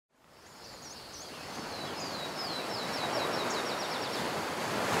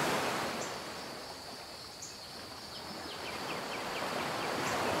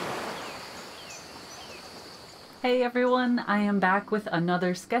Hey everyone, I am back with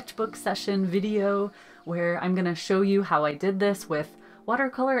another sketchbook session video where I'm gonna show you how I did this with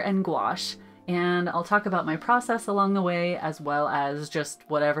watercolor and gouache, and I'll talk about my process along the way as well as just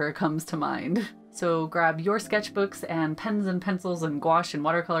whatever comes to mind. So grab your sketchbooks and pens and pencils and gouache and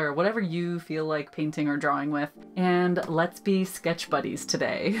watercolor or whatever you feel like painting or drawing with, and let's be sketch buddies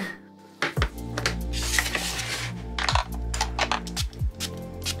today.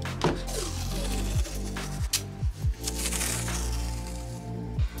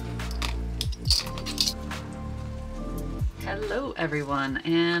 Hello everyone,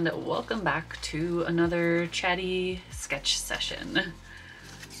 and welcome back to another chatty sketch session.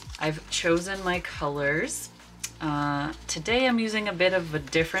 I've chosen my colors. Today I'm using a bit of a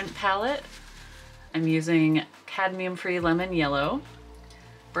different palette. I'm using cadmium-free lemon yellow,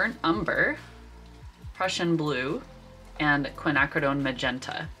 burnt umber, Prussian blue, and quinacridone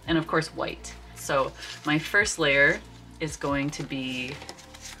magenta, and of course white. So my first layer is going to be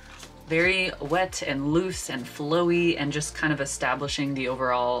very wet and loose and flowy and just kind of establishing the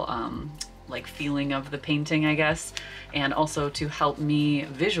overall like feeling of the painting, I guess, and also to help me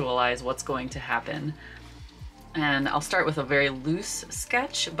visualize what's going to happen. And I'll start with a very loose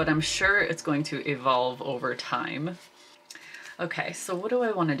sketch, but I'm sure it's going to evolve over time. Okay, so what do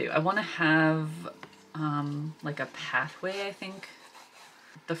I want to do? I want to have like a pathway, I think.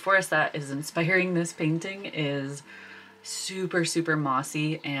 The forest that is inspiring this painting is super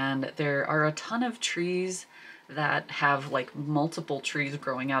mossy, and there are a ton of trees that have like multiple trees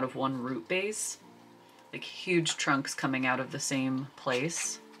growing out of one root base, like huge trunks coming out of the same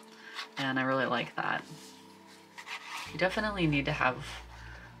place, and I really like that. You definitely need to have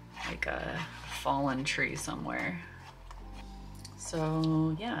like a fallen tree somewhere.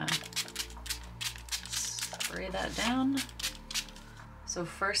 So yeah, spray that down. So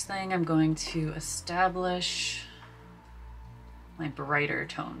first thing, I'm going to establish my brighter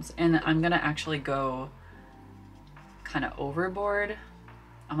tones, and I'm gonna actually go kind of overboard.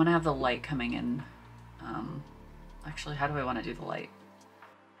 I'm gonna have the light coming in. Actually, how do I want to do the light?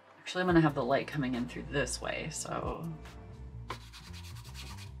 Actually, I'm gonna have the light coming in through this way, so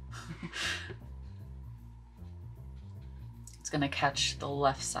it's gonna catch the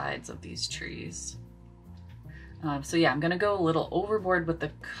left sides of these trees. So yeah, I'm gonna go a little overboard with the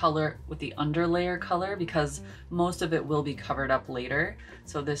color, with the underlayer color, because most of it will be covered up later.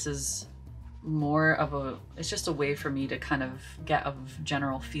 So this is more of a, it's just a way for me to kind of get a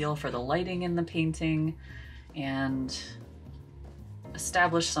general feel for the lighting in the painting and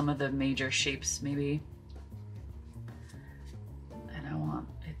establish some of the major shapes maybe. And I want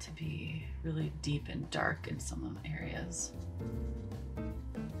it to be really deep and dark in some of the areas.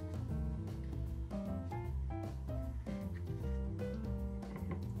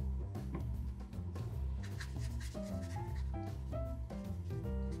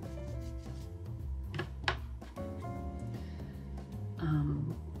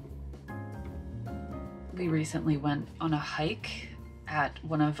 We recently went on a hike at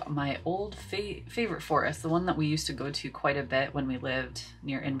one of my old favorite forests, the one that we used to go to quite a bit when we lived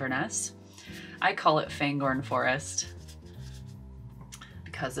near Inverness. I call it Fangorn Forest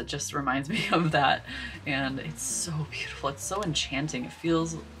because it just reminds me of that, and it's so beautiful. It's so enchanting. It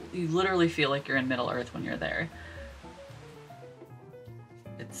feels, you literally feel like you're in Middle Earth when you're there.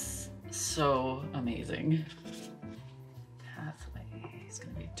 It's so amazing. Pathway is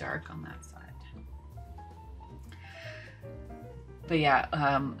gonna be dark on that side. But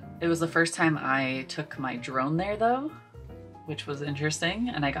yeah, it was the first time I took my drone there though, which was interesting.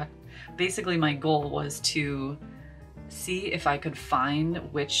 And I got, basically my goal was to see if I could find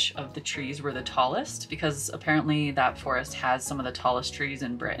which of the trees were the tallest, because apparently that forest has some of the tallest trees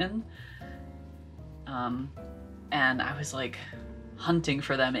in Britain. And I was like hunting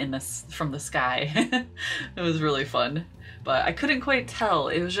for them in this from the sky. It was really fun, but I couldn't quite tell.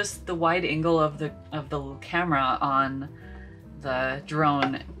 It was just the wide angle of the camera on the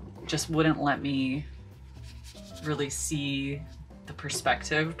drone just wouldn't let me really see the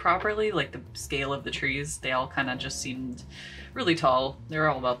perspective properly, like the scale of the trees. They all kind of just seemed really tall. They're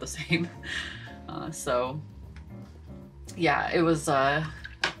all about the same. So yeah, it was a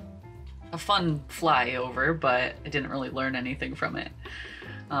fun flyover, but I didn't really learn anything from it.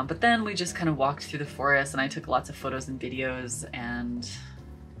 But then we just kind of walked through the forest, and I took lots of photos and videos and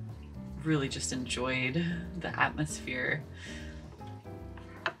really just enjoyed the atmosphere.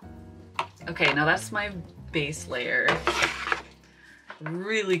 Okay, now that's my base layer.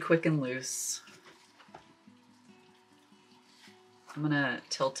 Really quick and loose. I'm gonna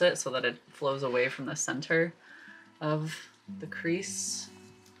tilt it so that it flows away from the center of the crease,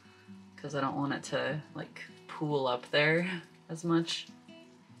 because I don't want it to like pool up there as much.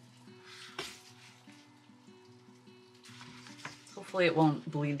 Hopefully it won't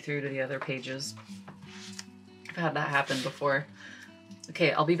bleed through to the other pages. I've had that happen before.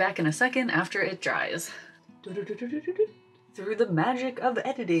 Okay, I'll be back in a second after it dries. Through the magic of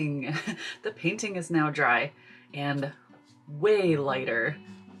editing, the painting is now dry and way lighter.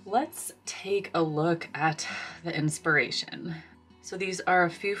 Let's take a look at the inspiration. So these are a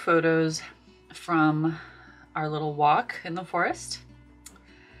few photos from our little walk in the forest.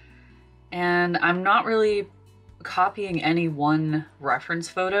 And I'm not really copying any one reference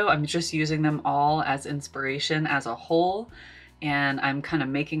photo. I'm just using them all as inspiration as a whole, and I'm kind of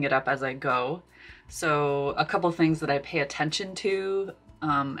making it up as I go. So a couple things that I pay attention to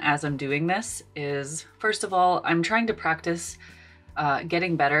as I'm doing this is, first of all, I'm trying to practice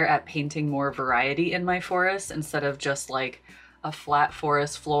getting better at painting more variety in my forest instead of just like a flat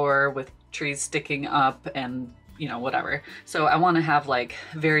forest floor with trees sticking up and you know, whatever. So I want to have like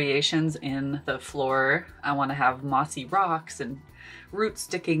variations in the floor. I want to have mossy rocks and roots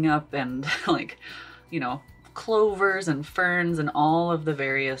sticking up and like, you know, clovers and ferns and all of the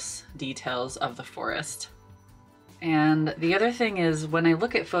various details of the forest. And the other thing is, when I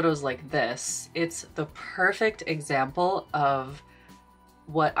look at photos like this, it's the perfect example of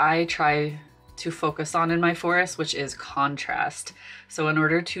what I try to focus on in my forest, which is contrast. So in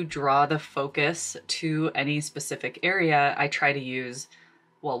order to draw the focus to any specific area, I try to use,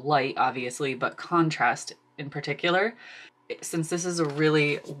 well, light obviously, but contrast in particular. Since this is a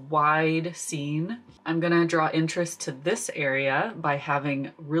really wide scene, I'm gonna draw interest to this area by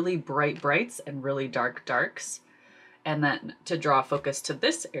having really bright brights and really dark darks. And then to draw focus to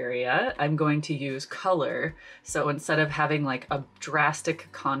this area, I'm going to use color. So instead of having like a drastic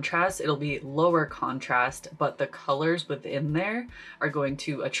contrast, it'll be lower contrast, but the colors within there are going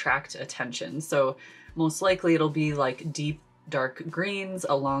to attract attention. So most likely it'll be like deep dark greens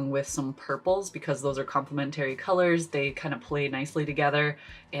along with some purples, because those are complementary colors. They kind of play nicely together,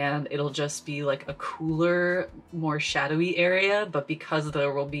 and it'll just be like a cooler, more shadowy area. But because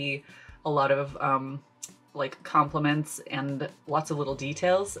there will be a lot of like complements and lots of little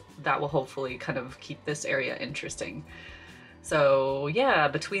details, that will hopefully kind of keep this area interesting. So yeah,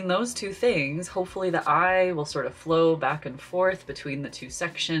 between those two things, hopefully the eye will sort of flow back and forth between the two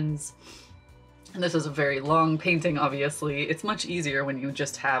sections. And this is a very long painting, obviously. It's much easier when you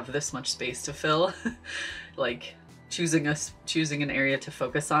just have this much space to fill. Like choosing an area to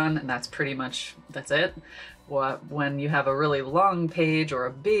focus on, and that's it. When you have a really long page or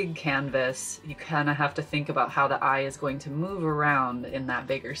a big canvas, you kind of have to think about how the eye is going to move around in that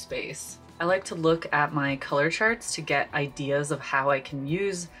bigger space. I like to look at my color charts to get ideas of how I can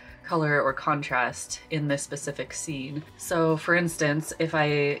use color or contrast in this specific scene. So for instance, if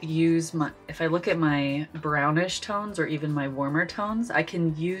I look at my brownish tones or even my warmer tones, I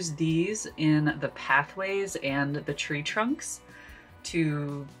can use these in the pathways and the tree trunks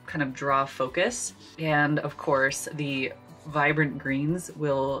to kind of draw focus. And of course, the vibrant greens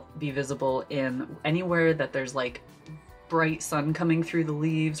will be visible in anywhere that there's like bright sun coming through the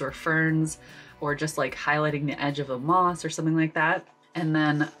leaves or ferns, or just like highlighting the edge of a moss or something like that. And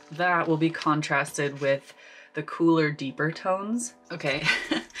then that will be contrasted with the cooler, deeper tones. Okay,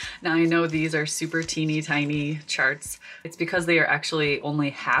 now I know these are super teeny tiny charts. It's because they are actually only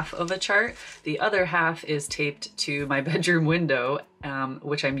half of a chart. The other half is taped to my bedroom window,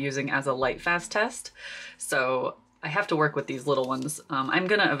 which I'm using as a light fast test. So I have to work with these little ones. I'm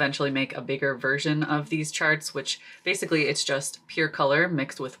gonna eventually make a bigger version of these charts, which basically it's just pure color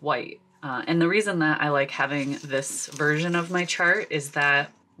mixed with white. And the reason that I like having this version of my chart is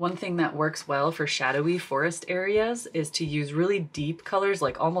that one thing that works well for shadowy forest areas is to use really deep colors,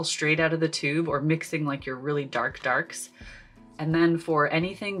 like almost straight out of the tube, or mixing like your really dark darks. And then for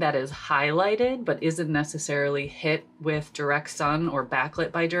anything that is highlighted but isn't necessarily hit with direct sun or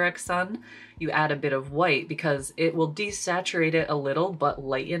backlit by direct sun, you add a bit of white because it will desaturate it a little but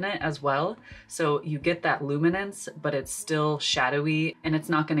lighten it as well. So you get that luminance, but it's still shadowy, and it's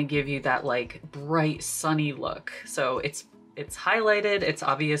not going to give you that like bright sunny look. So it's highlighted, it's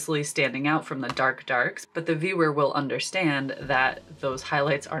obviously standing out from the dark darks, but the viewer will understand that those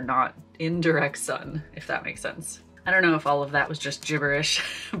highlights are not in direct sun, if that makes sense. I don't know if all of that was just gibberish,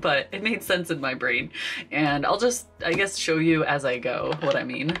 but it made sense in my brain. And I'll just, I guess, show you as I go what I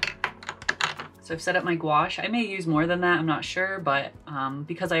mean. So I've set up my gouache. I may use more than that, I'm not sure, but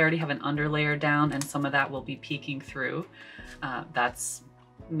because I already have an underlayer down and some of that will be peeking through, that's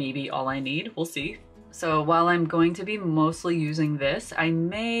maybe all I need, we'll see. So while I'm going to be mostly using this, I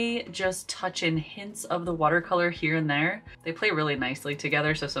may just touch in hints of the watercolor here and there. They play really nicely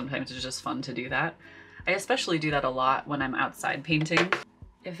together, so sometimes it's just fun to do that. I especially do that a lot when I'm outside painting.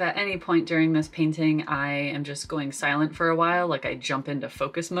 If at any point during this painting I am just going silent for a while, like I jump into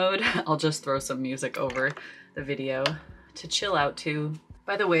focus mode, I'll just throw some music over the video to chill out to.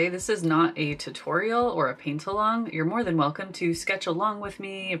 By the way, this is not a tutorial or a paint along. You're more than welcome to sketch along with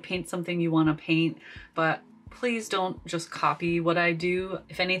me, paint something you want to paint, but please don't just copy what I do.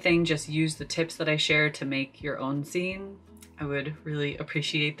 If anything, just use the tips that I share to make your own scene. I would really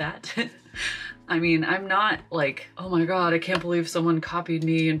appreciate that. I mean, I'm not like, oh my God, I can't believe someone copied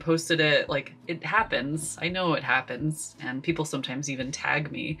me and posted it. Like, it happens. I know it happens. And people sometimes even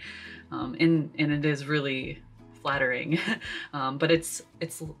tag me. And it is really flattering. But it's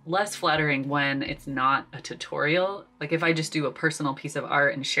less flattering when it's not a tutorial. Like if I just do a personal piece of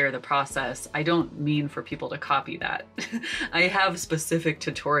art and share the process, I don't mean for people to copy that. I have specific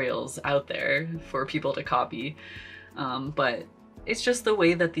tutorials out there for people to copy. But it's just the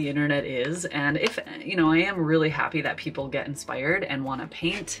way that the internet is. And if, you know, I am really happy that people get inspired and want to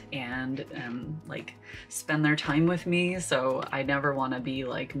paint and like spend their time with me. So I never want to be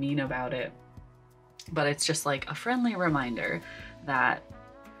like mean about it. But it's just like a friendly reminder that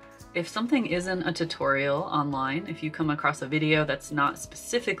if something isn't a tutorial online, if you come across a video that's not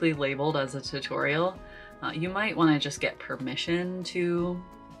specifically labeled as a tutorial, you might want to just get permission to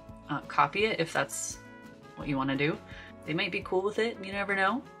copy it if that's what you want to do. They might be cool with it, you never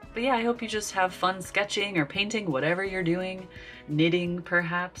know. But yeah, I hope you just have fun sketching or painting, whatever you're doing. Knitting,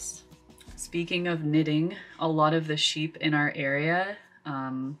 perhaps. Speaking of knitting, a lot of the sheep in our area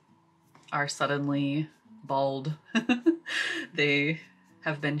are suddenly bald. They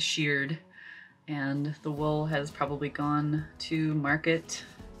have been sheared and the wool has probably gone to market.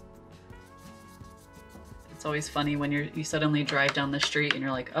 It's always funny when you suddenly drive down the street and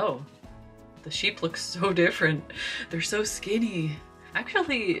you're like, oh, the sheep look so different. They're so skinny.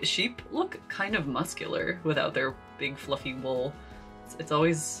 Actually, sheep look kind of muscular without their big fluffy wool. It's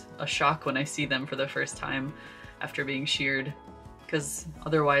always a shock when I see them for the first time after being sheared, because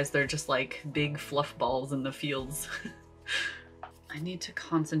otherwise they're just like big fluff balls in the fields. I need to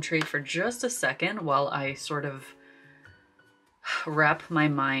concentrate for just a second while I sort of wrap my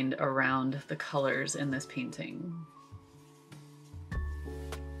mind around the colors in this painting.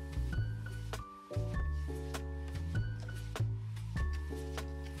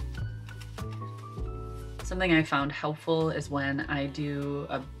 Something I found helpful is when I do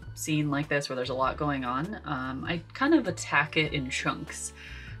a scene like this where there's a lot going on, I kind of attack it in chunks.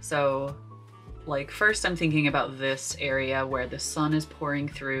 So like first I'm thinking about this area where the sun is pouring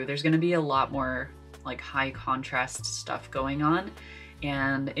through. There's going to be a lot more like high contrast stuff going on,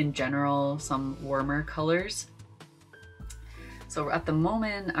 and in general some warmer colors. So at the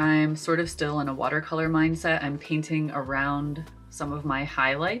moment I'm sort of still in a watercolor mindset. I'm painting around some of my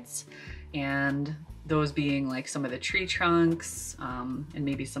highlights, and those being like some of the tree trunks and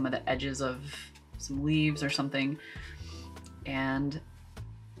maybe some of the edges of some leaves or something. And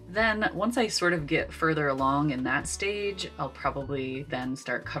then once I sort of get further along in that stage, I'll probably then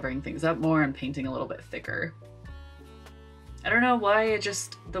start covering things up more and painting a little bit thicker. I don't know why,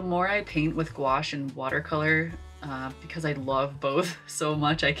 the more I paint with gouache and watercolor, because I love both so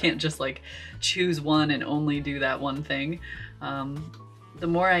much, I can't just like choose one and only do that one thing. The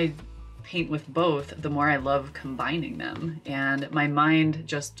more I paint with both, the more I love combining them, and my mind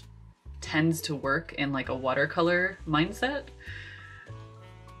just tends to work in like a watercolor mindset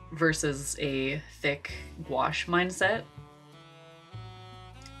versus a thick gouache mindset.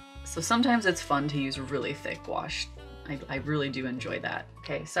 So sometimes it's fun to use really thick gouache. I really do enjoy that.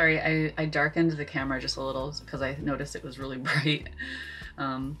 Okay, sorry, I darkened the camera just a little because I noticed it was really bright.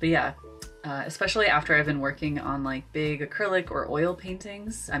 But yeah, especially after I've been working on like big acrylic or oil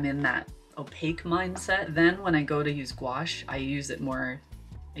paintings, I'm in that opaque mindset. Then when I go to use gouache, I use it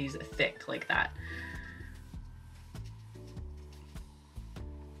thick like that.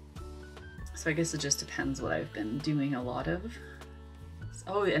 So I guess it just depends what I've been doing a lot of.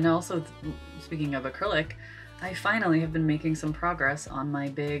 Oh, and also speaking of acrylic, I finally have been making some progress on my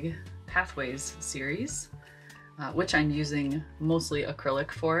big Pathways series, which I'm using mostly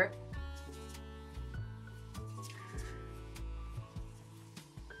acrylic for.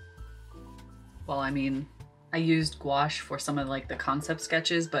 Well, I mean, I used gouache for some of like the concept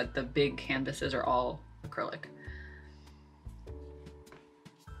sketches, but the big canvases are all acrylic.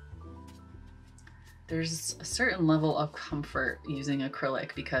 There's a certain level of comfort using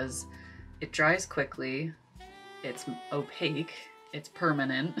acrylic because it dries quickly, it's opaque, it's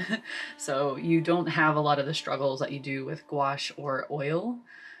permanent, so you don't have a lot of the struggles that you do with gouache or oil.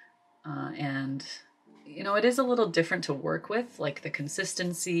 And you know, it is a little different to work with, like the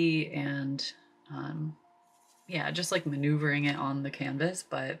consistency and yeah, just like maneuvering it on the canvas,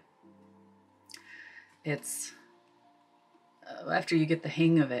 but it's, after you get the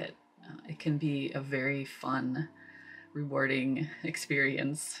hang of it, it can be a very fun, rewarding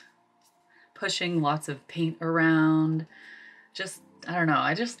experience. Pushing lots of paint around, just, I don't know,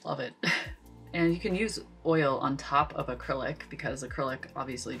 I just love it. And you can use oil on top of acrylic because acrylic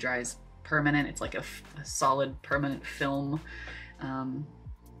obviously dries permanent. It's like a solid permanent film.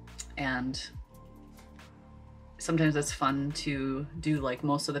 And sometimes it's fun to do like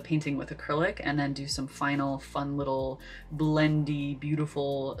most of the painting with acrylic and then do some final fun little blendy,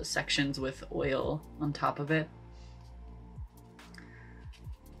 beautiful sections with oil on top of it.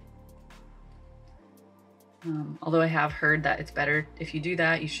 Although I have heard that it's better if you do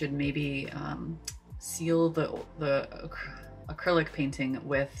that, you should maybe seal the acrylic painting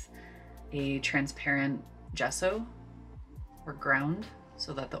with a transparent gesso or ground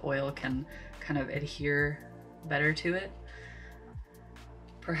so that the oil can kind of adhere better to it.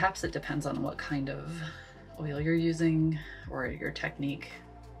 Perhaps it depends on what kind of oil you're using or your technique.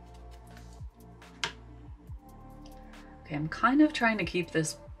 Okay, I'm kind of trying to keep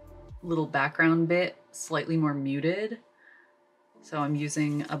this little background bit slightly more muted. So I'm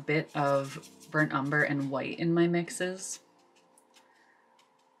using a bit of burnt umber and white in my mixes.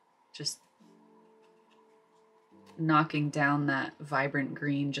 Just knocking down that vibrant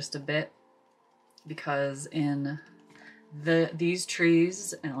green just a bit, because in these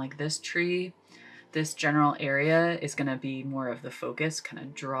trees and like this tree, this general area is going to be more of the focus, kind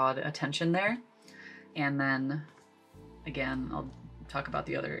of draw the attention there. And then again, I'll talk about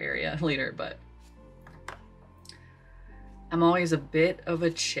the other area later, but I'm always a bit of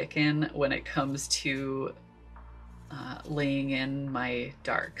a chicken when it comes to laying in my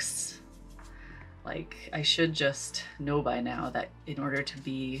darks. Like, I should just know by now that in order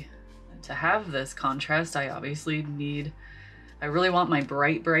to have this contrast, I obviously need, I really want my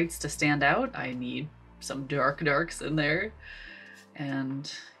bright brights to stand out. I need some dark darks in there.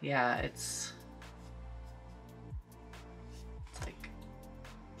 And yeah, it's like,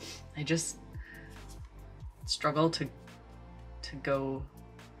 I just struggle to go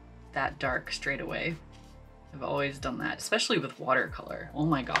that dark straight away. I've always done that, especially with watercolor. Oh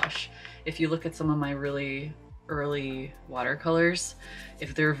my gosh. If you look at some of my really early watercolors,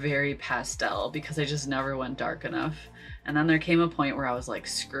 if they're very pastel, because I just never went dark enough. And then there came a point where I was like,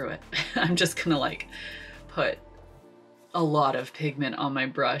 screw it. I'm just gonna like put a lot of pigment on my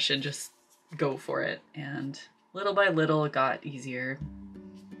brush and just go for it. And little by little it got easier.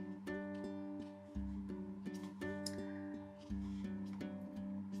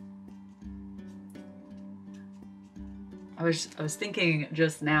 I was thinking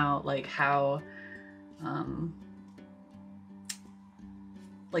just now, like how,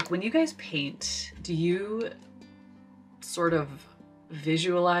 like when you guys paint, do you sort of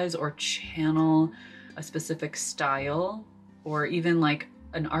visualize or channel a specific style, or even like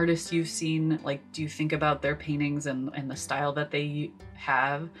an artist you've seen? Like, do you think about their paintings and the style that they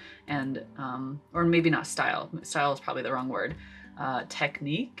have, and or maybe not style is probably the wrong word,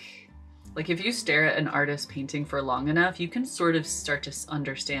 technique? Like, if you stare at an artist painting for long enough, you can sort of start to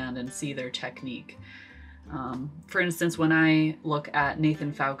understand and see their technique. For instance, when I look at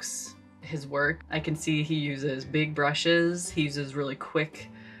Nathan Fowkes, his work, I can see he uses big brushes. He uses really quick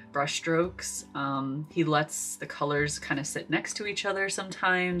brush strokes. He lets the colors kind of sit next to each other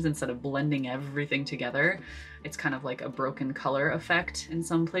sometimes instead of blending everything together. It's kind of like a broken color effect in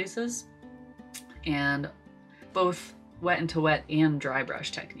some places. And both wet into wet and dry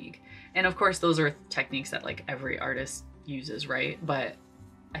brush technique. And of course, those are techniques that like every artist uses, right? But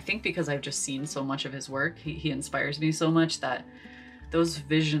I think because I've just seen so much of his work, he inspires me so much that those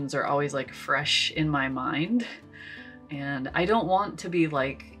visions are always like fresh in my mind. And I don't want to be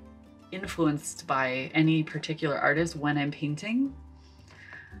like influenced by any particular artist when I'm painting.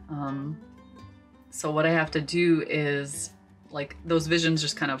 So what I have to do is, like, those visions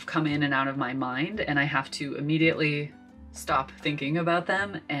just kind of come in and out of my mind, and I have to immediately stop thinking about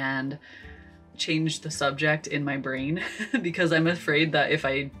them and change the subject in my brain because I'm afraid that if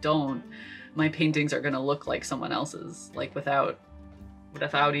I don't, my paintings are going to look like someone else's, like without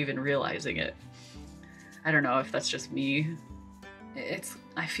even realizing it. I don't know if that's just me.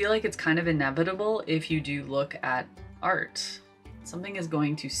 I feel like it's kind of inevitable if you do look at art. Something is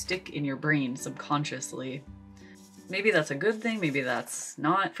going to stick in your brain subconsciously. Maybe that's a good thing, maybe that's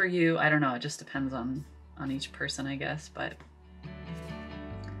not for you. I don't know, it just depends on each person, I guess, but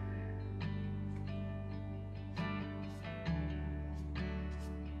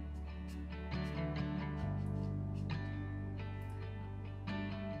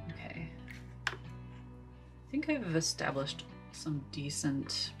okay. think I've established some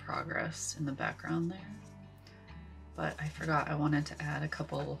decent progress in the background there, but I forgot I wanted to add a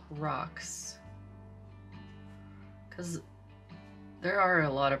couple rocks because there are a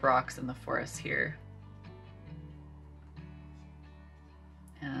lot of rocks in the forest here.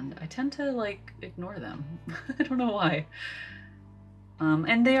 And I tend to like ignore them. I don't know why.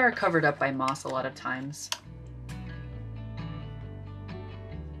 And they are covered up by moss a lot of times.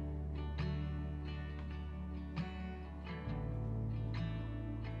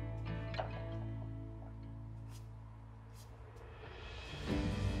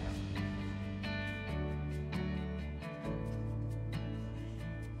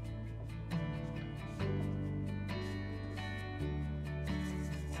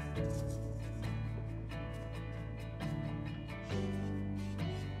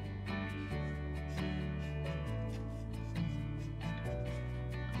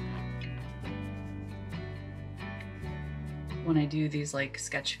 When I do these like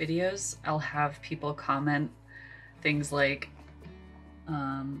sketch videos, I'll have people comment things like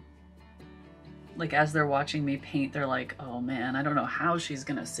as they're watching me paint, they're like, oh man, I don't know how she's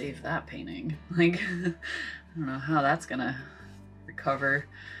gonna save that painting. Like, I don't know how that's gonna recover,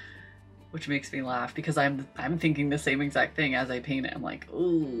 which makes me laugh because I'm thinking the same exact thing as I paint it. I'm like,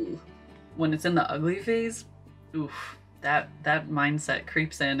 ooh, when it's in the ugly phase, oof, that mindset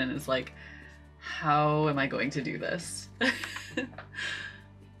creeps in and is like, how am I going to do this?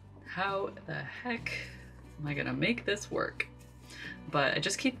 How the heck am I gonna make this work? But I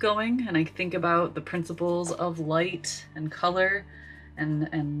just keep going and I think about the principles of light and color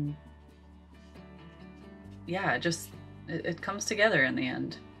and yeah, it comes together in the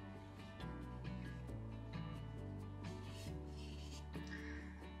end.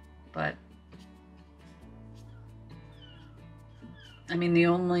 But I mean, the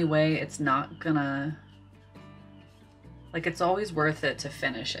only way it's not gonna, like, it's always worth it to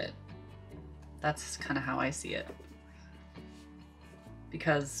finish it. That's kind of how I see it.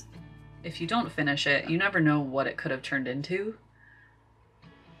 Because if you don't finish it, you never know what it could have turned into.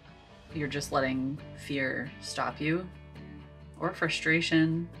 You're just letting fear stop you, or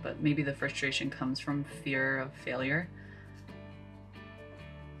frustration, but maybe the frustration comes from fear of failure.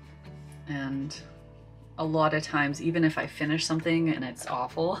 And a lot of times, even if I finish something and it's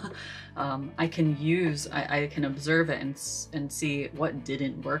awful, I can observe it and see what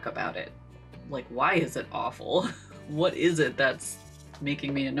didn't work about it. Like, why is it awful? What is it that's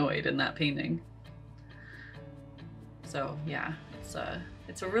making me annoyed in that painting? So yeah,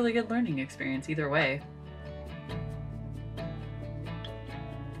 it's a really good learning experience either way.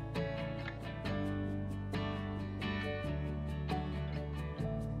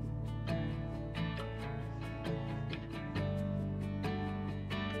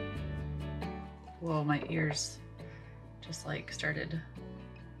 Whoa, my ears just like started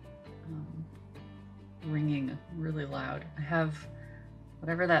ringing really loud. I have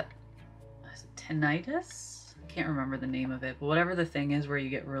whatever that is, tinnitus? I can't remember the name of it, but whatever the thing is where you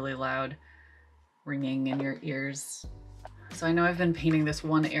get really loud ringing in your ears. So I know I've been painting this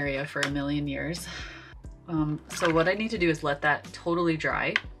one area for a million years. So what I need to do is let that totally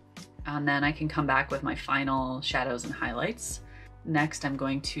dry, and then I can come back with my final shadows and highlights. Next, I'm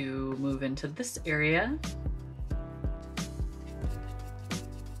going to move into this area.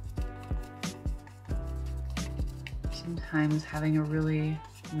 Sometimes having a really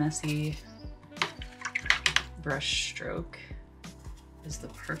messy brush stroke is the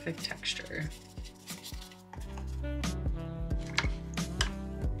perfect texture.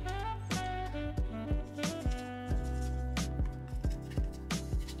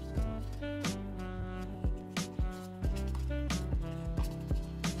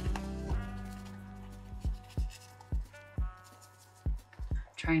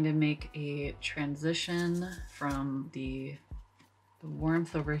 Trying to make a transition from the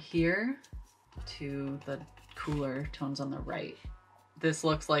warmth over here to the cooler tones on the right. This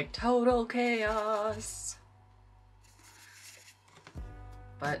looks like total chaos.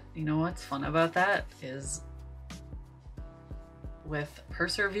 But you know what's fun about that is with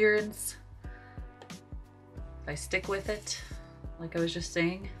perseverance, if I stick with it, like I was just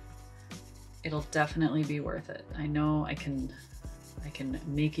saying, it'll definitely be worth it. I know I can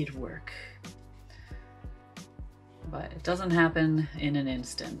make it work. But it doesn't happen in an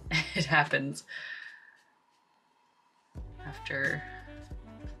instant. It happens after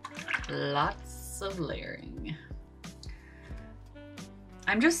lots of layering.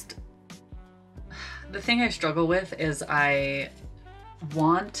 The thing I struggle with is I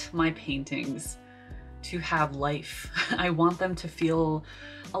want my paintings to have life. I want them to feel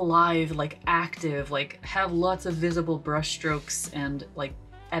alive, like active, like have lots of visible brush strokes and like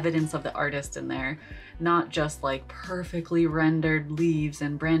evidence of the artist in there, not just like perfectly rendered leaves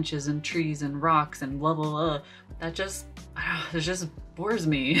and branches and trees and rocks and blah blah blah. That just it just bores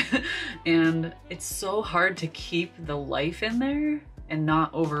me. And it's so hard to keep the life in there and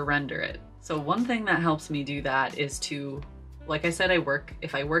not over render it. So one thing that helps me do that is to, like I said,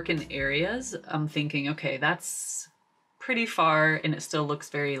 if I work in areas, I'm thinking, okay, that's pretty far and it still looks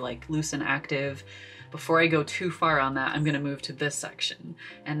very like loose and active. Before I go too far on that, I'm gonna move to this section.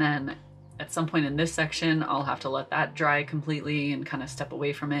 And then at some point in this section, I'll have to let that dry completely and kind of step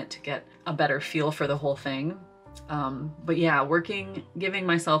away from it to get a better feel for the whole thing. But yeah, giving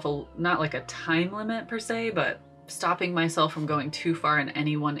myself not like a time limit per se, but stopping myself from going too far in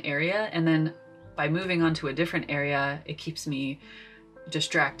any one area. And then by moving on to a different area, it keeps me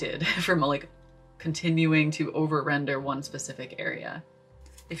distracted from like continuing to over render one specific area.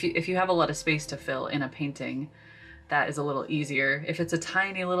 If you have a lot of space to fill in a painting, that is a little easier. If it's a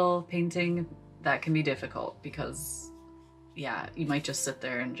tiny little painting, that can be difficult because yeah, you might just sit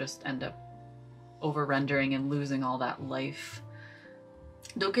there and just end up over rendering and losing all that life.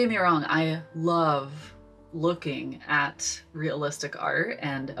 Don't get me wrong, I love looking at realistic art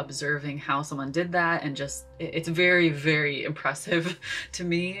and observing how someone did that, and just it's very, very impressive to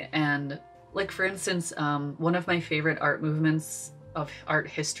me. And like for instance, one of my favorite art movements of art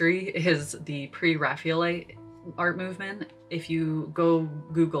history is the pre-Raphaelite art movement. If you go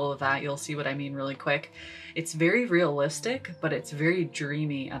Google that, you'll see what I mean really quick. It's very realistic, but it's very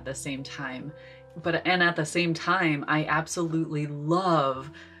dreamy at the same time. And at the same time, I absolutely love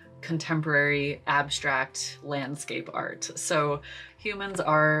contemporary abstract landscape art. So humans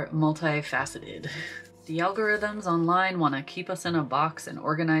are multifaceted. The algorithms online want to keep us in a box and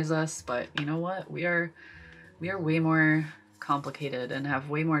organize us, but you know what? We are way more complicated and have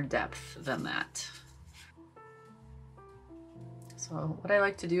way more depth than that. So what I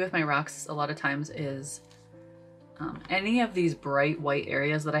like to do with my rocks a lot of times is any of these bright white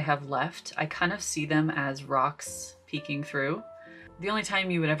areas that I have left, I kind of see them as rocks peeking through. The only time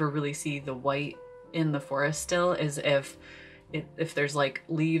you would ever really see the white in the forest still is if there's like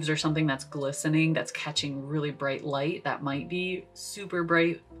leaves or something that's glistening, that's catching really bright light. That might be super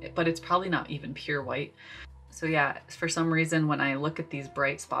bright, but it's probably not even pure white. So yeah, for some reason when I look at these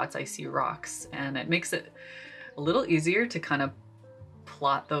bright spots, I see rocks, and it makes it a little easier to kind of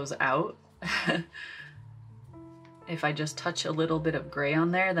plot those out. If I just touch a little bit of gray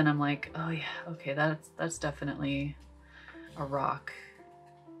on there, then I'm like, oh yeah, okay, that's definitely a rock.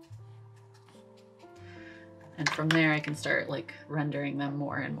 And from there I can start like rendering them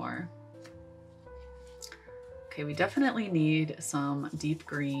more and more. Okay, we definitely need some deep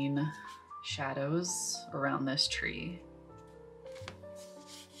green shadows around this tree.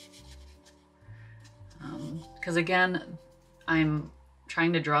 Because again, I'm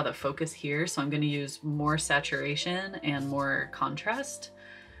trying to draw the focus here, so I'm going to use more saturation and more contrast.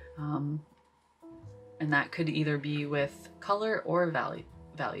 And that could either be with color or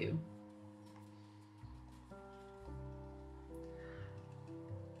value.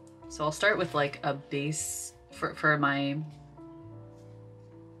 So I'll start with like a base for my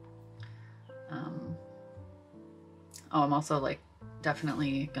oh, I'm also like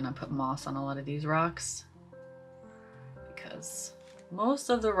definitely gonna put moss on a lot of these rocks because most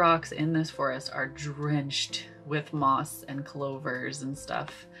of the rocks in this forest are drenched with moss and clovers and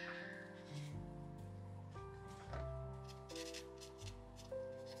stuff.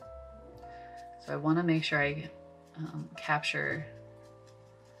 So I want to make sure I capture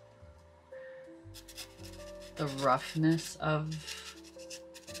the roughness of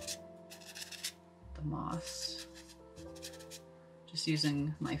the moss. Just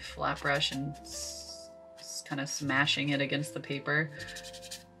using my flat brush and kind of smashing it against the paper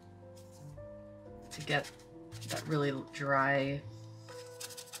to get that really dry,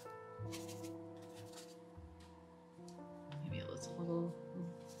 maybe a little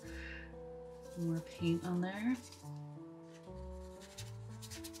more paint on there.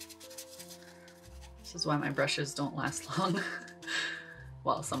 This is why my brushes don't last long.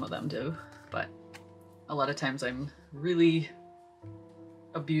 Well, some of them do, but a lot of times I'm really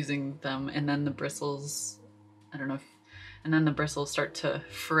abusing them, and then the bristles, I don't know if, and then the bristles start to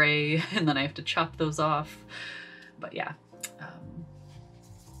fray and then I have to chop those off. But yeah.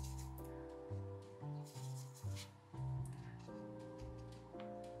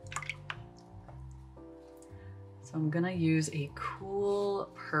 So I'm gonna use a cool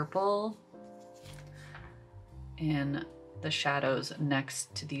purple in the shadows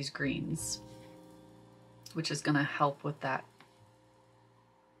next to these greens. which is going to help with that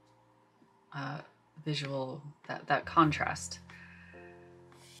visual, that contrast.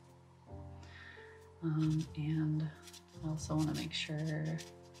 And I also want to make sure I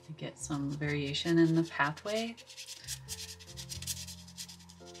get some variation in the pathway,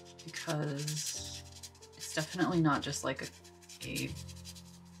 because it's definitely not just like a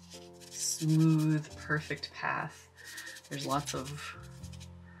smooth, perfect path. There's lots of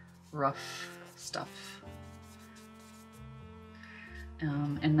rough stuff.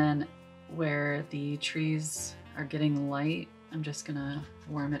 And then where the trees are getting light, I'm just gonna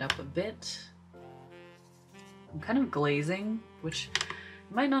warm it up a bit. I'm kind of glazing, which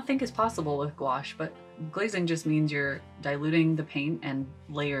you might not think is possible with gouache, but glazing just means you're diluting the paint and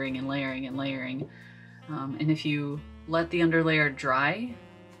layering and layering and layering. And if you let the underlayer dry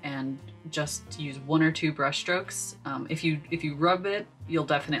and just use 1 or 2 brush strokes, if you rub it, you'll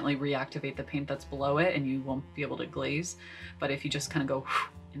definitely reactivate the paint that's below it and you won't be able to glaze. But if you just kind of go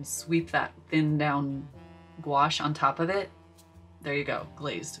and sweep that thin down gouache on top of it, there you go,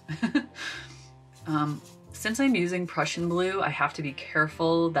 glazed. Since I'm using Prussian blue, I have to be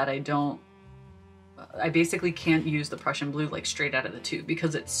careful that I basically can't use the Prussian blue like straight out of the tube,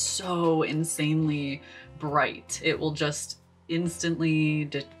 because it's so insanely bright. It will just instantly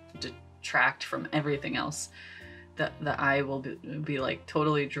detract from everything else. The eye will be like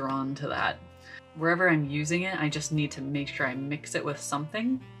totally drawn to that. Wherever I'm using it, I just need to make sure I mix it with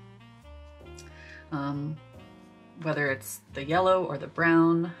something. Whether it's the yellow or the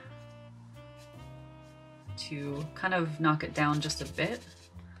brown, to kind of knock it down just a bit.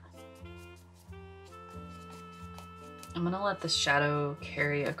 I'm gonna let the shadow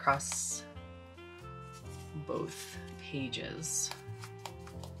carry across both pages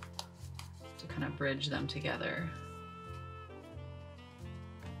to kind of bridge them together.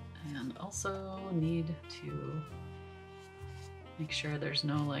 And also need to make sure there's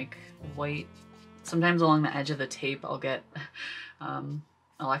no like white. Sometimes along the edge of the tape I'll get,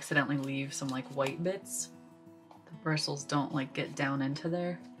 I'll accidentally leave some like white bits. The bristles don't like get down into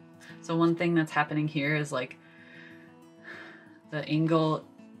there. So one thing that's happening here is like the angle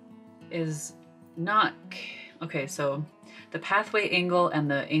is not, okay, so the pathway angle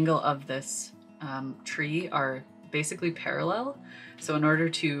and the angle of this tree are basically parallel. So in order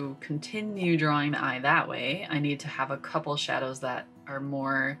to continue drawing the eye that way, I need to have a couple shadows that are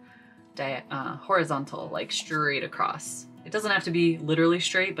more horizontal, like straight across. It doesn't have to be literally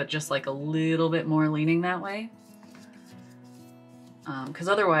straight, but just like a little bit more leaning that way. Because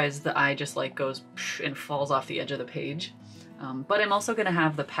otherwise the eye just like goes and falls off the edge of the page. But I'm also gonna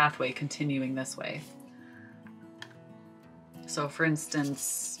have the pathway continuing this way. So for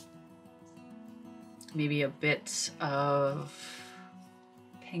instance, maybe a bit of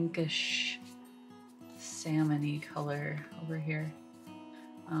pinkish salmon-y color over here.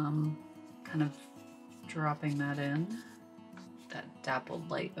 Kind of dropping that in, that dappled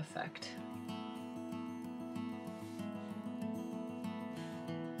light effect.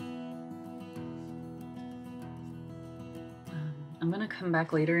 I'm gonna come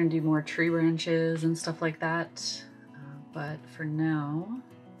back later and do more tree branches and stuff like that. But for now,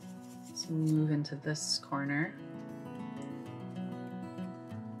 let's move into this corner.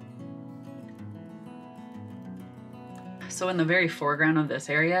 So in the very foreground of this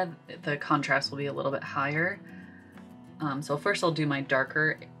area, the contrast will be a little bit higher. So first I'll do my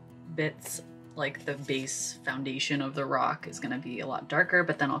darker bits, like the base foundation of the rock is gonna be a lot darker,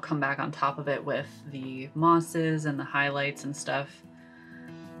 but then I'll come back on top of it with the mosses and the highlights and stuff.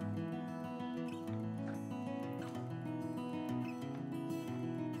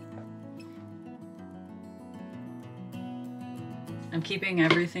 I'm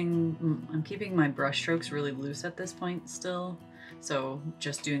keeping my brush strokes really loose at this point still. So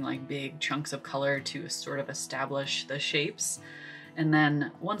just doing like big chunks of color to sort of establish the shapes. And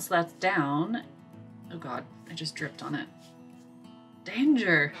then once that's down, oh God, I just dripped on it.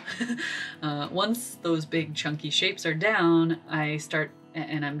 Danger! Once those big chunky shapes are down, I start,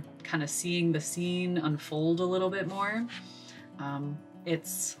 and I'm kind of seeing the scene unfold a little bit more.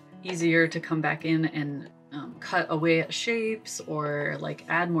 It's easier to come back in and cut away at shapes or like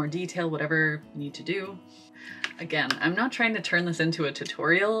add more detail, whatever you need to do. Again, I'm not trying to turn this into a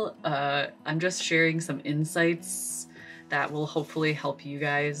tutorial. I'm just sharing some insights that will hopefully help you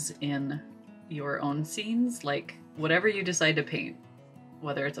guys in your own scenes. Like whatever you decide to paint,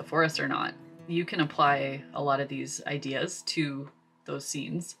 whether it's a forest or not, you can apply a lot of these ideas to those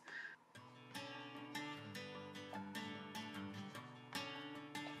scenes.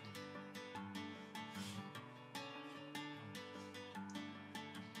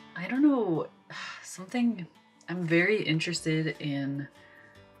 I don't know, something, I'm very interested in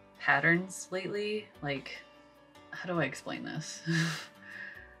patterns lately. Like, how do I explain this?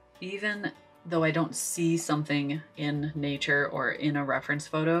 Even though I don't see something in nature or in a reference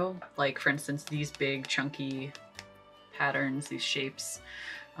photo, like for instance, these big chunky patterns, these shapes,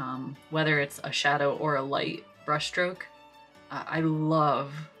 whether it's a shadow or a light brushstroke, I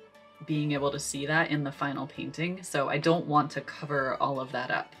love being able to see that in the final painting. So I don't want to cover all of that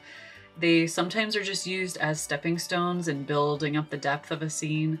up. They sometimes are just used as stepping stones in building up the depth of a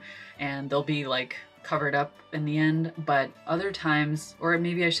scene, and they'll be like covered up in the end. But other times, or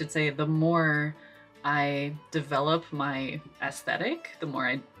maybe I should say, the more I develop my aesthetic, the more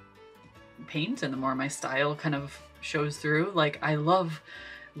I paint and the more my style kind of shows through. Like, I love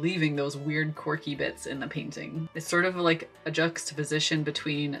leaving those weird quirky bits in the painting. It's sort of like a juxtaposition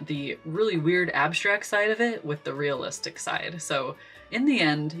between the really weird abstract side of it with the realistic side. So in the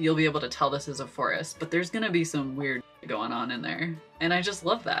end, you'll be able to tell this is a forest, but there's gonna be some weird going on in there. And I just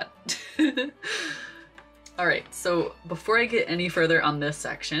love that. All right, so before I get any further on this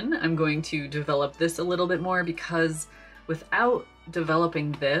section, I'm going to develop this a little bit more, because without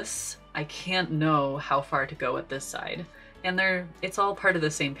developing this, I can't know how far to go at this side. And it's all part of the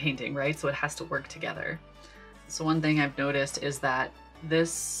same painting, right? So it has to work together. So one thing I've noticed is that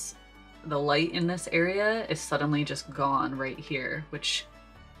the light in this area is suddenly just gone right here, which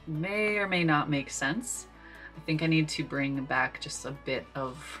may or may not make sense. I think I need to bring back just a bit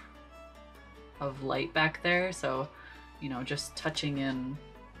of light back there. So, you know, just touching in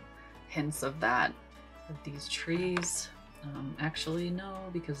hints of that with these trees. Actually, no,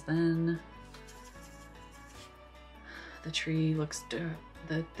 because then the tree looks,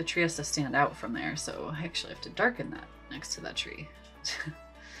 the tree has to stand out from there. So I actually have to darken that next to that tree.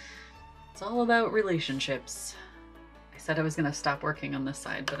 It's all about relationships. I said I was gonna stop working on this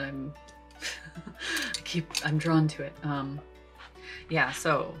side, but I'm drawn to it. Yeah,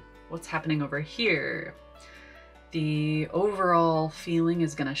 so what's happening over here? The overall feeling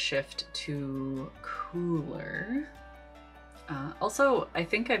is gonna shift to cooler. Also, I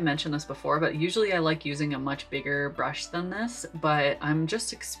think I've mentioned this before, but usually I like using a much bigger brush than this, but I'm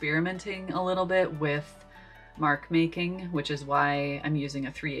just experimenting a little bit with mark making, which is why I'm using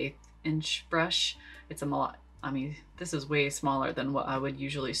a 3/8 inch brush. It's a lot, I mean, this is way smaller than what I would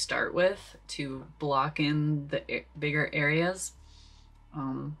usually start with to block in the bigger areas.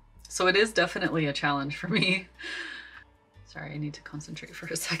 So it is definitely a challenge for me. Sorry, I need to concentrate for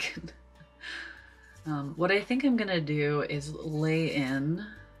a second. What I think I'm gonna do is lay in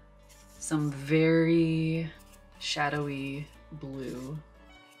some very shadowy blue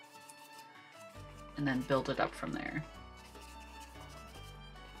and then build it up from there.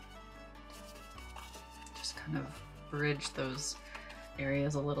 Just kind of bridge those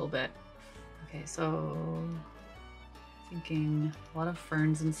areas a little bit. Okay, so thinking a lot of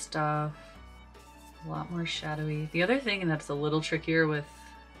ferns and stuff, a lot more shadowy. The other thing that's a little trickier with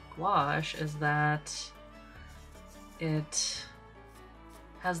gouache is that it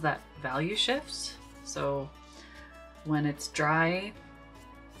has that value shift. So when it's dry,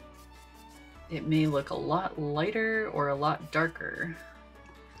 it may look a lot lighter or a lot darker.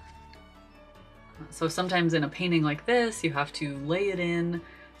 So sometimes in a painting like this, you have to lay it in,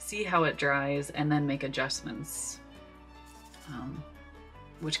 see how it dries, and then make adjustments,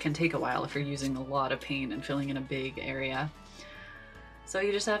 which can take a while if you're using a lot of paint and filling in a big area. So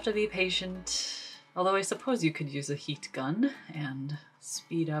you just have to be patient. Although I suppose you could use a heat gun and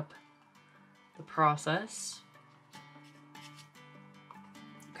speed up the process.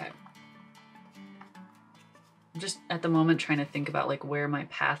 Okay. I'm just at the moment trying to think about like where my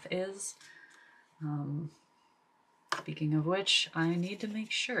path is. Speaking of which, I need to make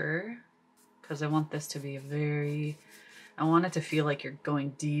sure, because I want this to be I want it to feel like you're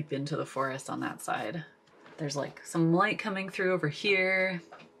going deep into the forest on that side. There's like some light coming through over here.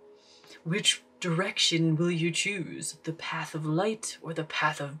 Which direction will you choose? The path of light or the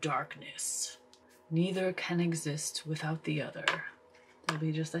path of darkness? Neither can exist without the other. There'll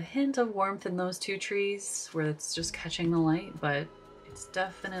be just a hint of warmth in those two trees where it's just catching the light, but it's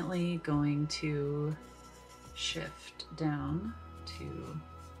definitely going to shift down to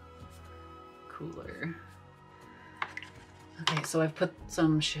cooler. Okay, so I've put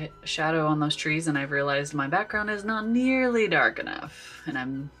some shadow on those trees and I've realized my background is not nearly dark enough.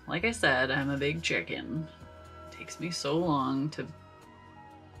 And like I said, I'm a big chicken. It takes me so long to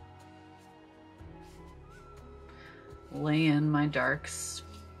lay in my darks.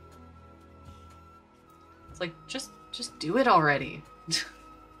 It's like, just do it already.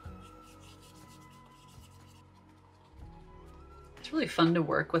 It's It's really fun to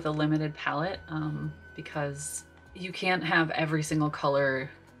work with a limited palette because you can't have every single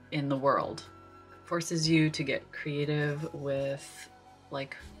color in the world. It forces you to get creative with,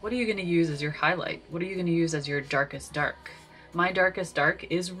 like, what are you gonna use as your highlight? What are you gonna use as your darkest dark? My darkest dark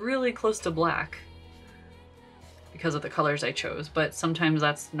is really close to black because of the colors I chose, but sometimes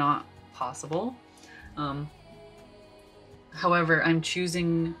that's not possible. However, I'm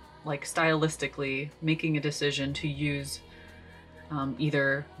choosing, like, stylistically, making a decision to use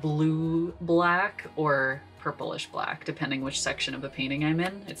either blue black or purplish black, depending which section of the painting I'm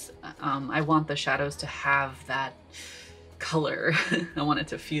in. It's I want the shadows to have that color. I want it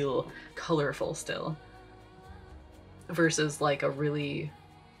to feel colorful still, versus like a really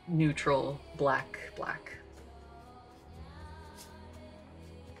neutral black.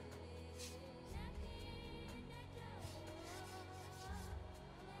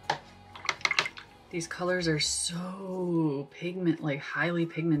 These colors are so highly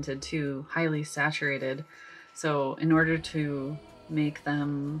pigmented too, highly saturated. So in order to make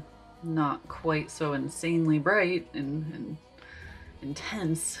them not quite so insanely bright and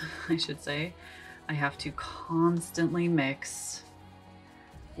intense, I should say, I have to constantly mix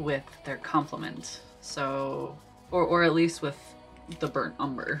with their complement. So, or at least with the burnt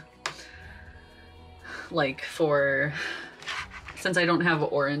umber. Like since I don't have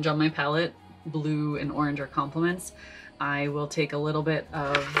orange on my palette, blue and orange are complements, I will take a little bit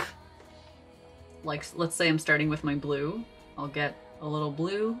of, like, let's say I'm starting with my blue. I'll get a little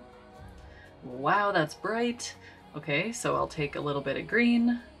blue. Wow, that's bright. Okay, so I'll take a little bit of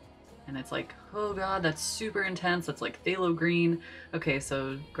green, and it's like, oh god, that's super intense. That's like phthalo green. Okay,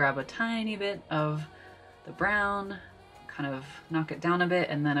 so grab a tiny bit of the brown, kind of knock it down a bit,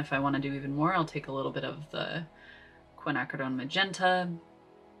 and then if I want to do even more, I'll take a little bit of the quinacridone magenta,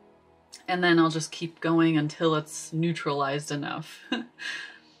 and then I'll just keep going until it's neutralized enough.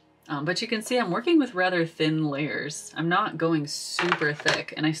 But you can see I'm working with rather thin layers. I'm not going super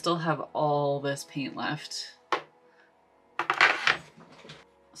thick, and I still have all this paint left.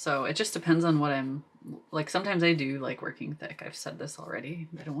 So it just depends on what I'm, like, sometimes I do like working thick. I've said this already.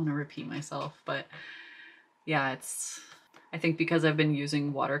 I don't want to repeat myself, but yeah, I think because I've been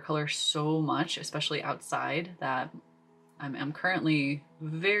using watercolor so much, especially outside, that I'm currently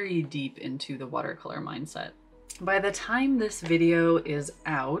very deep into the watercolor mindset. By the time this video is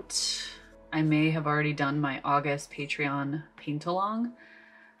out, I may have already done my August Patreon paint-along.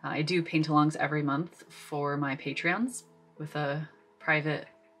 I do paint-alongs every month for my Patreons with a private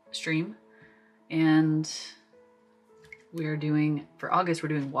stream. And for August, we're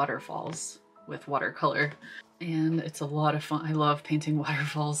doing waterfalls with watercolor. And it's a lot of fun. I love painting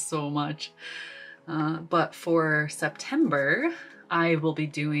waterfalls so much. But for September, I will be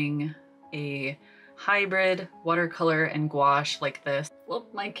doing a hybrid watercolor and gouache like this. Well,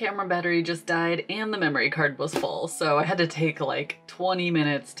 my camera battery just died and the memory card was full, so I had to take like 20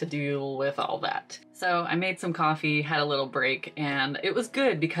 minutes to deal with all that. So I made some coffee, had a little break, and it was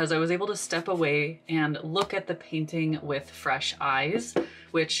good because I was able to step away and look at the painting with fresh eyes,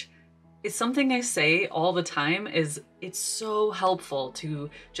 which is something I say all the time. It's so helpful to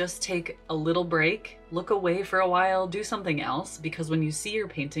just take a little break, look away for a while, do something else, because when you see your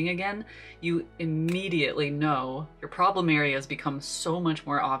painting again, you immediately know your problem areas become so much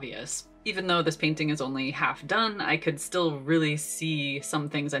more obvious. Even though this painting is only half done, I could still really see some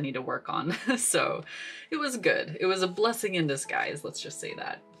things I need to work on. So it was good. It was a blessing in disguise, let's just say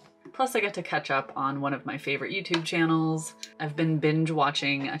that. Plus I get to catch up on one of my favorite YouTube channels. I've been binge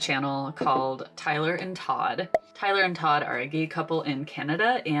watching a channel called Tyler and Todd. Tyler and Todd are a gay couple in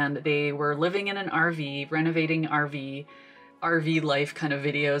Canada, and they were living in an RV, renovating RV life kind of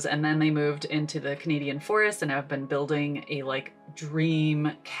videos, and then they moved into the Canadian forest and have been building a like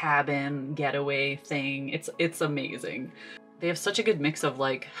dream cabin getaway thing. It's amazing. They have such a good mix of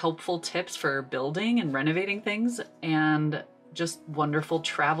like helpful tips for building and renovating things, and just wonderful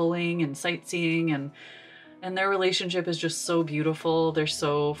traveling and sightseeing, and their relationship is just so beautiful. They're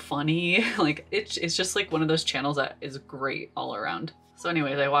so funny. Like it's just like one of those channels that is great all around. So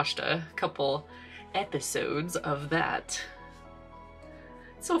anyways, I watched a couple episodes of that.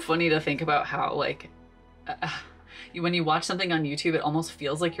 It's so funny to think about how like when you watch something on YouTube, it almost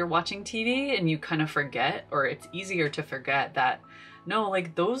feels like you're watching TV, and you kind of forget, or it's easier to forget that no,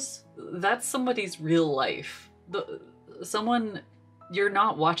 like that's somebody's real life. You're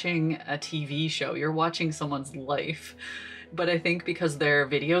not watching a TV show, you're watching someone's life. But I think because their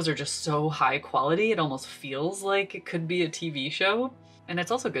videos are just so high quality, it almost feels like it could be a TV show. And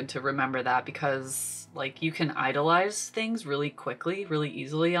it's also good to remember that, because like you can idolize things really quickly, really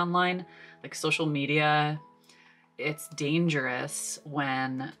easily online. Like social media, it's dangerous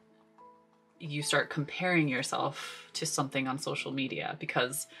when you start comparing yourself to something on social media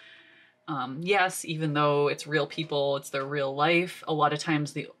because yes, even though it's real people, it's their real life, a lot of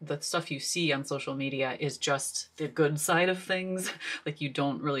times the stuff you see on social media is just the good side of things. Like you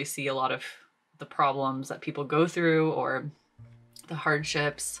don't really see a lot of the problems that people go through or the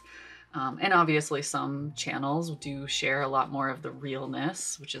hardships. And obviously some channels do share a lot more of the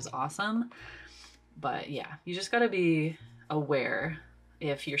realness, which is awesome. But yeah, you just gotta be aware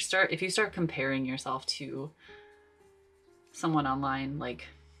if you start comparing yourself to someone online, like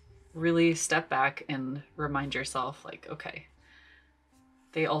really step back and remind yourself like, okay,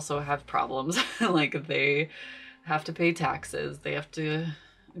 they also have problems. Like they have to pay taxes, they have to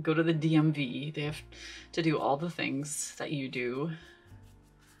go to the DMV, they have to do all the things that you do.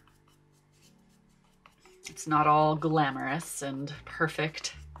 It's not all glamorous and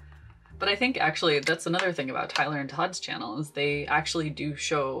perfect. But I think actually that's another thing about Tyler and Todd's channel is they actually do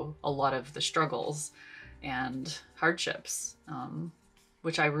show a lot of the struggles and hardships,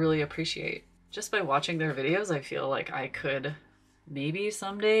 which I really appreciate. Just by watching their videos, I feel like I could maybe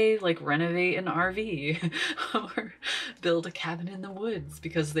someday like renovate an RV or build a cabin in the woods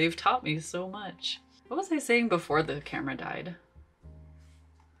because they've taught me so much. What was I saying before the camera died?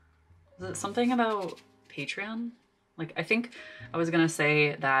 Was it something about Patreon? Like, I think I was gonna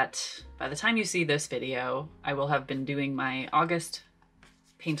say that by the time you see this video, I will have been doing my August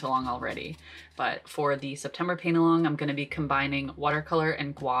paint along already. But for the September paint along, I'm gonna be combining watercolor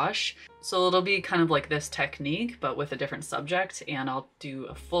and gouache. So it'll be kind of like this technique, but with a different subject, and I'll do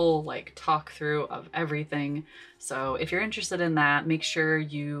a full like talk through of everything. So if you're interested in that, make sure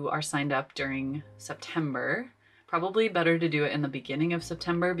you are signed up during September. Probably better to do it in the beginning of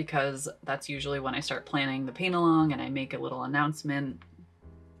September because that's usually when I start planning the paint along and I make a little announcement.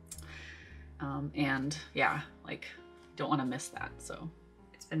 And yeah, like don't want to miss that. So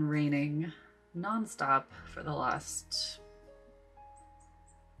it's been raining nonstop for the last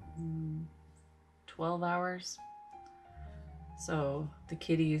 12 hours. So the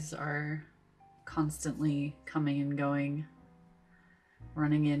kitties are constantly coming and going,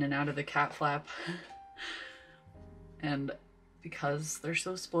 running in and out of the cat flap. And because they're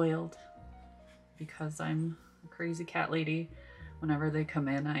so spoiled, because I'm a crazy cat lady, whenever they come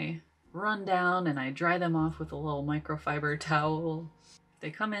in, I run down and I dry them off with a little microfiber towel. If they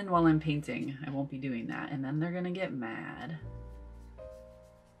come in while I'm painting, I won't be doing that, and then they're gonna get mad.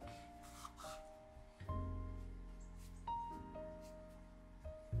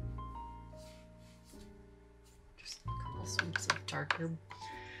 Just a couple swoops of darker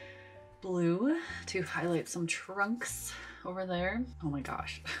blue to highlight some trunks over there. Oh my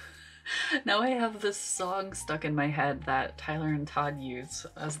gosh. Now I have this song stuck in my head that Tyler and Todd use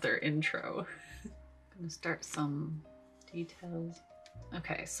as their intro. I'm gonna start some details.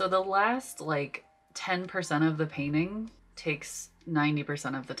 Okay, so the last like 10% of the painting takes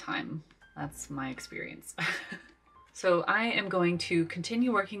 90% of the time. That's my experience. So I am going to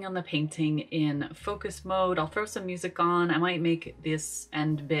continue working on the painting in focus mode. I'll throw some music on. I might make this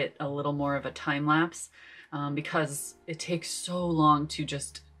end bit a little more of a time lapse because it takes so long to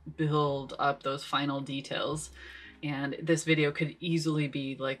just build up those final details. And this video could easily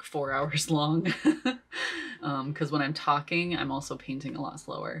be like 4 hours long because when I'm talking, I'm also painting a lot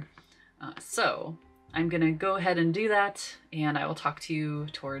slower. So I'm gonna go ahead and do that, and I will talk to you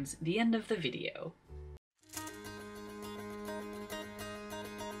towards the end of the video.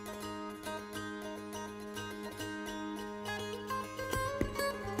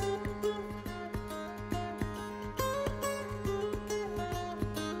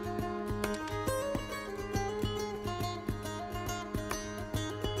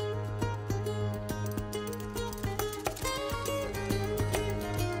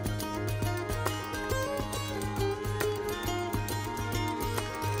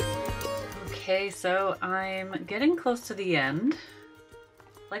 Okay, so I'm getting close to the end.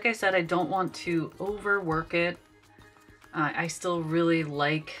 Like I said, I don't want to overwork it. I still really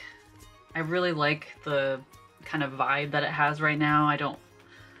like, the kind of vibe that it has right now. I don't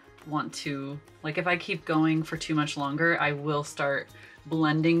want to, like if I keep going for too much longer, I will start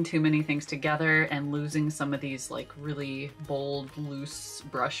blending too many things together and losing some of these like really bold, loose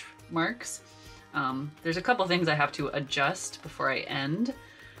brush marks. There's a couple things I have to adjust before I end.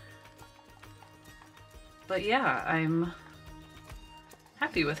 But yeah, I'm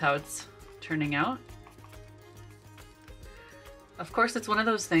happy with how it's turning out. Of course, it's one of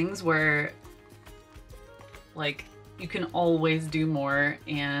those things where like you can always do more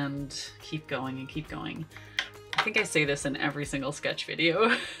and keep going and keep going. I think I say this in every single sketch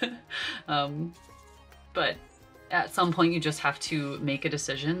video. But at some point you just have to make a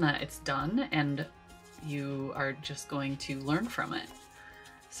decision that it's done and you are just going to learn from it.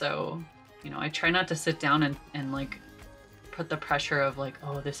 So, you know, I try not to sit down and like put the pressure of like,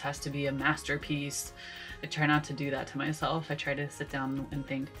 oh, this has to be a masterpiece. I try not to do that to myself. I try to sit down and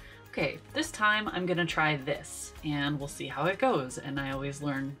think, okay, this time I'm gonna try this and we'll see how it goes. And I always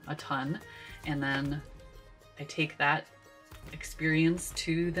learn a ton. And then I take that experience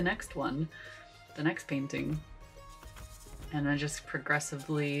to the next one, the next painting. And I just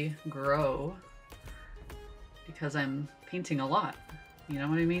progressively grow because I'm painting a lot. You know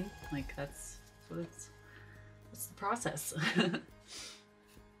what I mean? Like that's the process.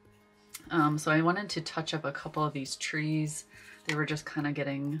 So I wanted to touch up a couple of these trees. They were just kind of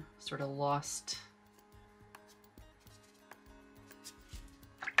getting sort of lost.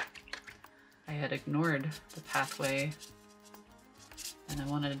 I had ignored the pathway and I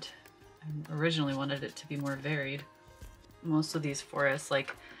originally wanted it to be more varied. Most of these forests,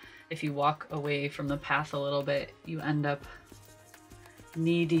 like if you walk away from the path a little bit, you end up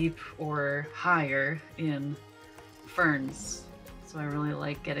knee deep or higher in ferns. So I really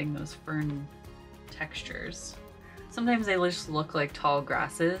like getting those fern textures. Sometimes they just look like tall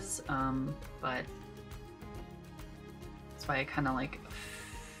grasses, but that's why I kind of like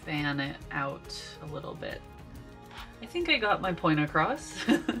fan it out a little bit. I think I got my point across.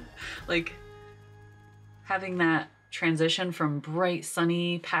 Like having that transition from bright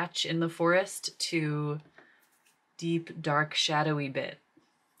sunny patch in the forest to deep dark shadowy bit.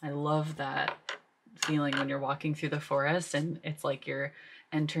 I love that feeling when you're walking through the forest and it's like you're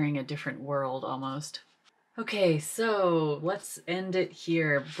entering a different world almost. Okay, so let's end it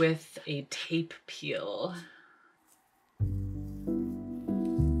here with a tape peel.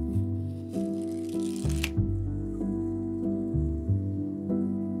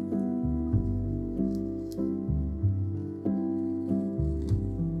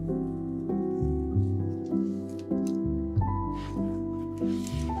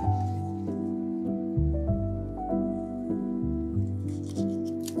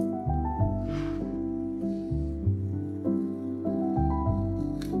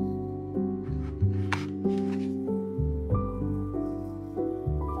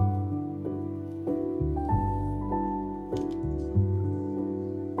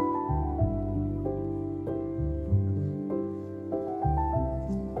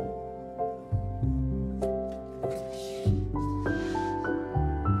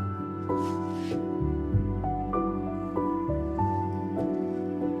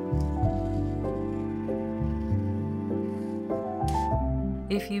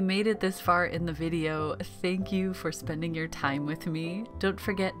 If you made it this far in the video, thank you for spending your time with me. Don't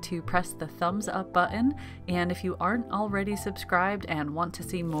forget to press the thumbs up button, and if you aren't already subscribed and want to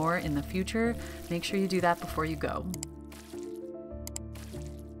see more in the future, make sure you do that before you go.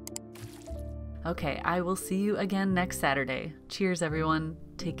 Okay, I will see you again next Saturday. Cheers everyone,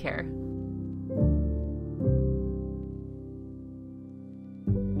 take care.